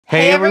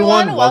Hey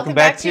everyone, welcome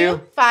back to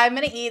 5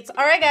 Minute Eats.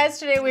 All right guys,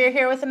 today we are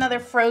here with another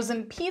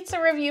frozen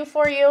pizza review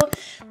for you.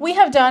 We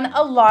have done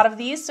a lot of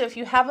these, so if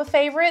you have a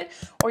favorite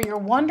or you're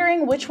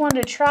wondering which one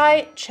to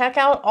try, check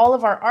out all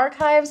of our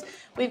archives.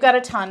 We've got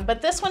a ton,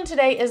 but this one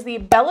today is the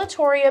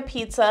Bellatoria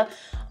Pizza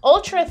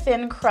Ultra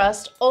Thin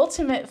Crust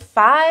Ultimate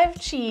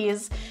 5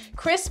 Cheese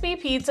Crispy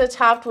Pizza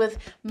topped with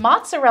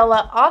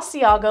mozzarella,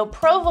 Asiago,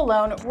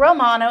 provolone,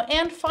 Romano,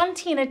 and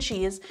fontina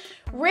cheese,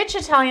 rich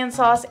Italian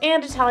sauce,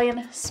 and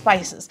Italian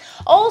spices.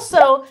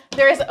 Also,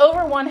 there is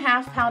over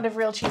 1/2 pound of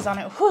real cheese on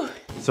it. Whew.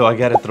 So I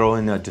gotta throw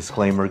in a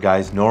disclaimer,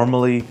 guys.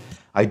 Normally,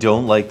 I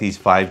don't like these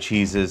 5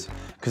 cheeses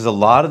because a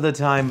lot of the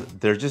time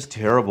they're just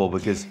terrible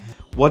because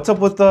what's up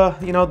with the,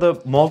 the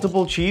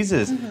multiple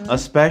cheeses,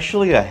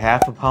 especially a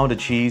 1/2 pound of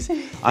cheese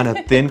on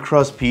a thin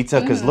crust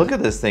pizza? Because look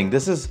at this thing.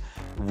 This is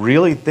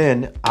really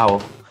thin.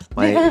 Ow,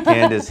 my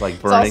hand is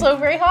like burning. It's also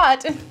very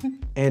hot.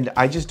 And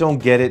I just don't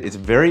get it. It's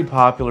very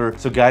popular.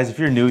 So guys, if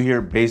you're new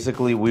here,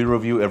 basically we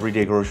review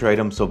everyday grocery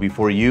items. So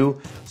before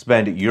you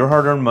spend your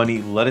hard-earned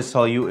money, let us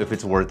tell you if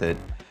it's worth it.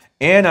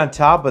 And on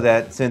top of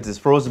that, since it's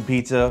frozen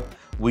pizza,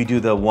 we do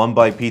the One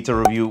Bite Pizza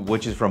review,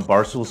 which is from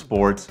Barstool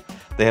Sports.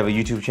 They have a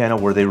YouTube channel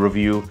where they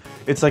review.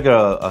 It's like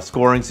a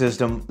scoring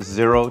system,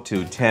 0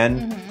 to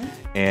 10.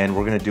 And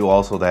we're gonna do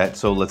also that.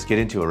 So let's get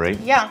into it, right?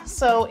 Yeah,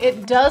 so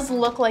it does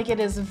look like it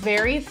is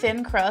very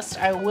thin crust,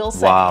 I will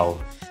say. Wow.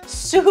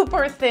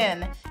 Super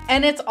thin.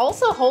 And it's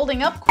also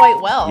holding up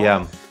quite well.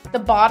 Yeah. The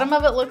bottom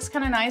of it looks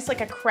kind of nice, like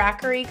a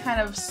crackery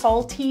kind of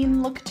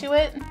saltine look to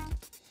it.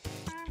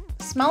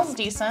 Smells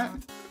decent.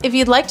 If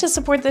you'd like to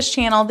support this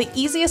channel, the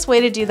easiest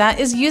way to do that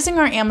is using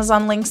our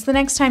Amazon links the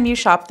next time you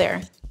shop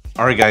there.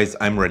 All right, guys,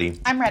 I'm ready.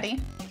 I'm ready.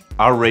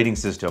 Our rating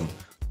system.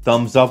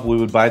 Thumbs up, we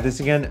would buy this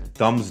again.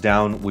 Thumbs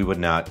down, we would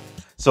not.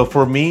 So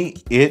for me,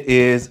 it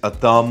is a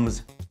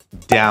thumbs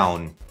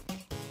down.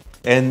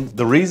 And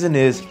the reason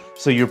is,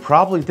 so you're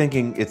probably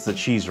thinking it's the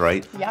cheese,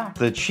 right? Yeah.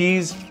 The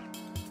cheese,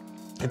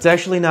 it's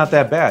actually not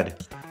that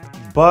bad.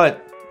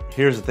 But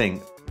here's the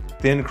thing,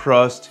 thin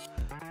crust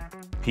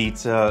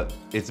pizza,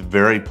 it's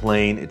very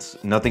plain. It's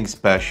nothing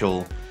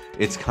special.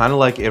 It's kind of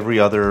like every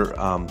other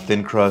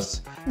thin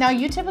crust. Now,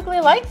 you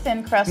typically like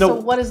thin crust, No. so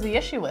what is the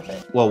issue with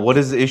it? Well, what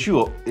is the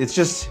issue?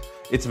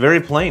 It's very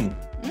plain.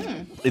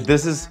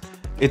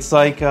 It's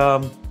like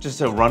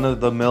just a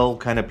run-of-the-mill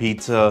kind of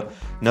pizza.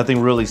 Nothing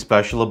really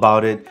special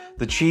about it.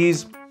 The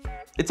cheese,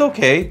 it's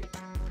okay.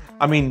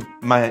 I mean,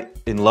 am I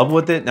in love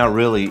with it? Not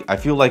really. I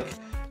feel like,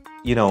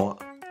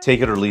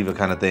 take it or leave it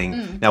kind of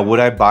thing. Now, would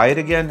I buy it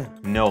again?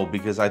 No,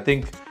 because I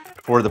think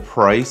for the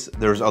price,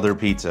 there's other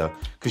pizza.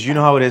 Because you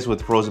know how it is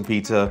with frozen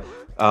pizza.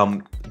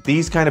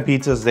 These kind of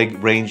pizzas, they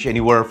range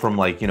anywhere from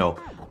like,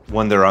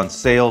 when they're on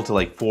sale to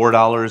like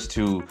 $4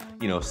 to,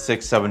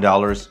 $6,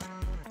 $7.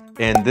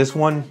 And this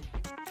one,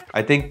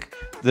 I think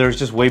there's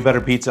just way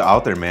better pizza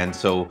out there, man.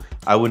 So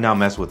I would not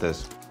mess with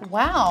this.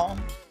 Wow,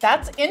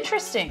 that's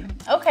interesting.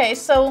 Okay,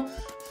 so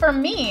for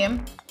me,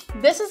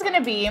 this is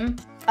gonna be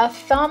a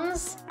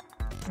thumbs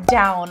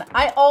down.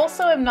 I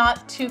also am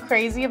not too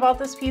crazy about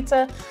this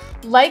pizza.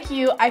 Like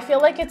you, I feel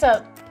like it's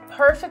a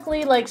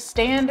perfectly like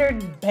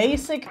standard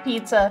basic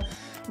pizza,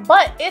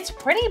 but it's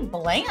pretty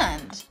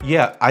bland.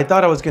 Yeah, I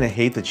thought I was gonna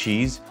hate the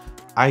cheese.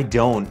 I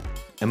don't.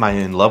 Am I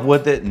in love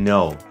with it?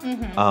 No.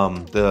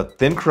 The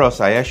thin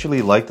crust, I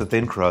actually like the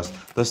thin crust.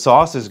 The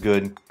sauce is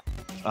good,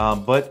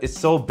 but it's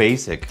so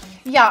basic.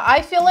 Yeah,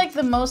 I feel like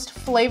the most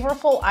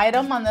flavorful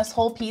item on this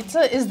whole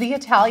pizza is the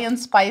Italian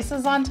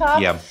spices on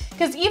top. Yeah.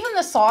 Because even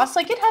the sauce,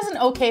 like it has an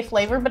okay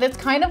flavor, but it's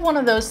kind of one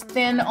of those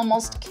thin,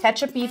 almost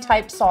ketchup-y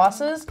type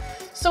sauces.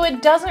 So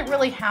it doesn't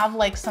really have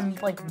like some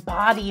like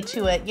body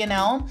to it,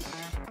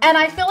 And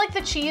I feel like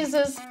the cheese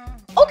is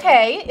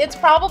okay. It's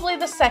probably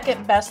the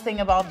second best thing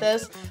about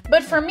this.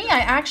 But for me, I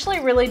actually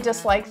really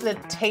dislike the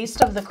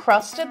taste of the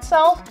crust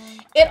itself.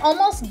 It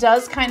almost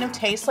does kind of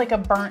taste like a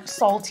burnt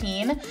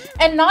saltine.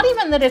 And not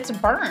even that it's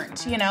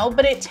burnt,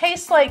 but it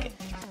tastes like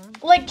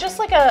just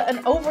like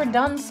an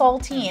overdone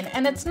saltine.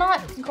 And it's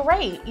not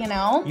great,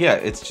 Yeah,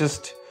 it's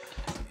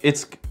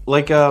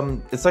like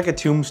a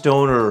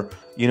tombstone or,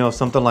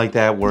 something like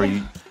that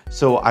where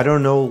so I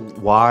don't know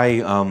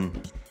why,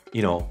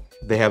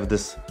 they have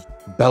this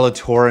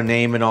Bellatoria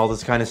name and all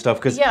this kind of stuff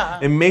because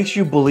it makes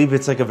you believe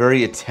it's like a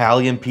very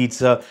Italian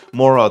pizza,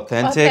 more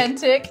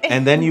authentic.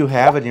 And then you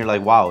have it and you're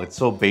like, wow, it's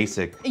so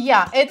basic.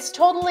 Yeah, it's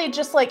totally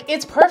just like,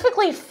 it's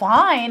perfectly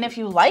fine if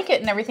you like it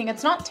and everything.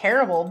 It's not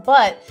terrible,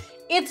 but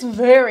it's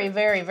very,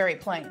 very, very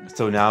plain.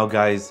 So now,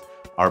 guys,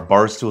 our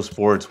Barstool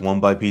Sports One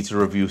Bite Pizza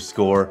review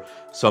score.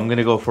 So I'm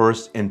gonna go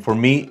first, and for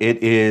me,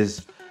 it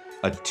is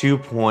a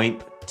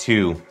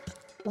 2.2.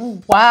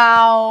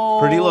 Wow.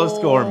 Pretty low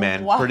score,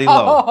 man. Wow. Pretty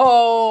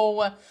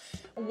low.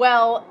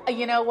 Well,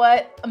 you know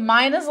what?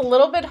 Mine is a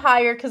little bit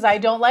higher because I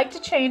don't like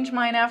to change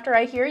mine after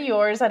I hear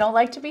yours. I don't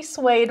like to be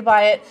swayed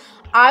by it.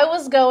 I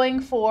was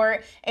going for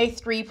a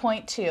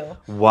 3.2.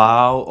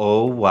 Wow.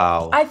 Oh,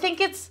 wow. I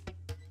think it's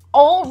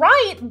all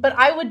right, but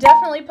I would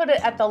definitely put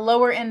it at the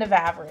lower end of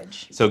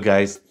average. So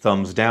guys,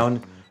 thumbs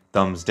down.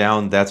 thumbs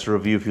down. That's a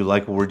review. If you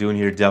like what we're doing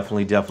here,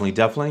 definitely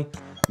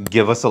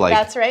give us a like.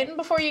 That's right. And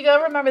before you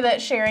go, remember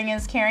that sharing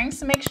is caring,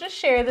 so make sure to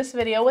share this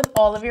video with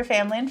all of your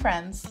family and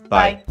friends.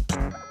 Bye.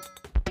 Bye.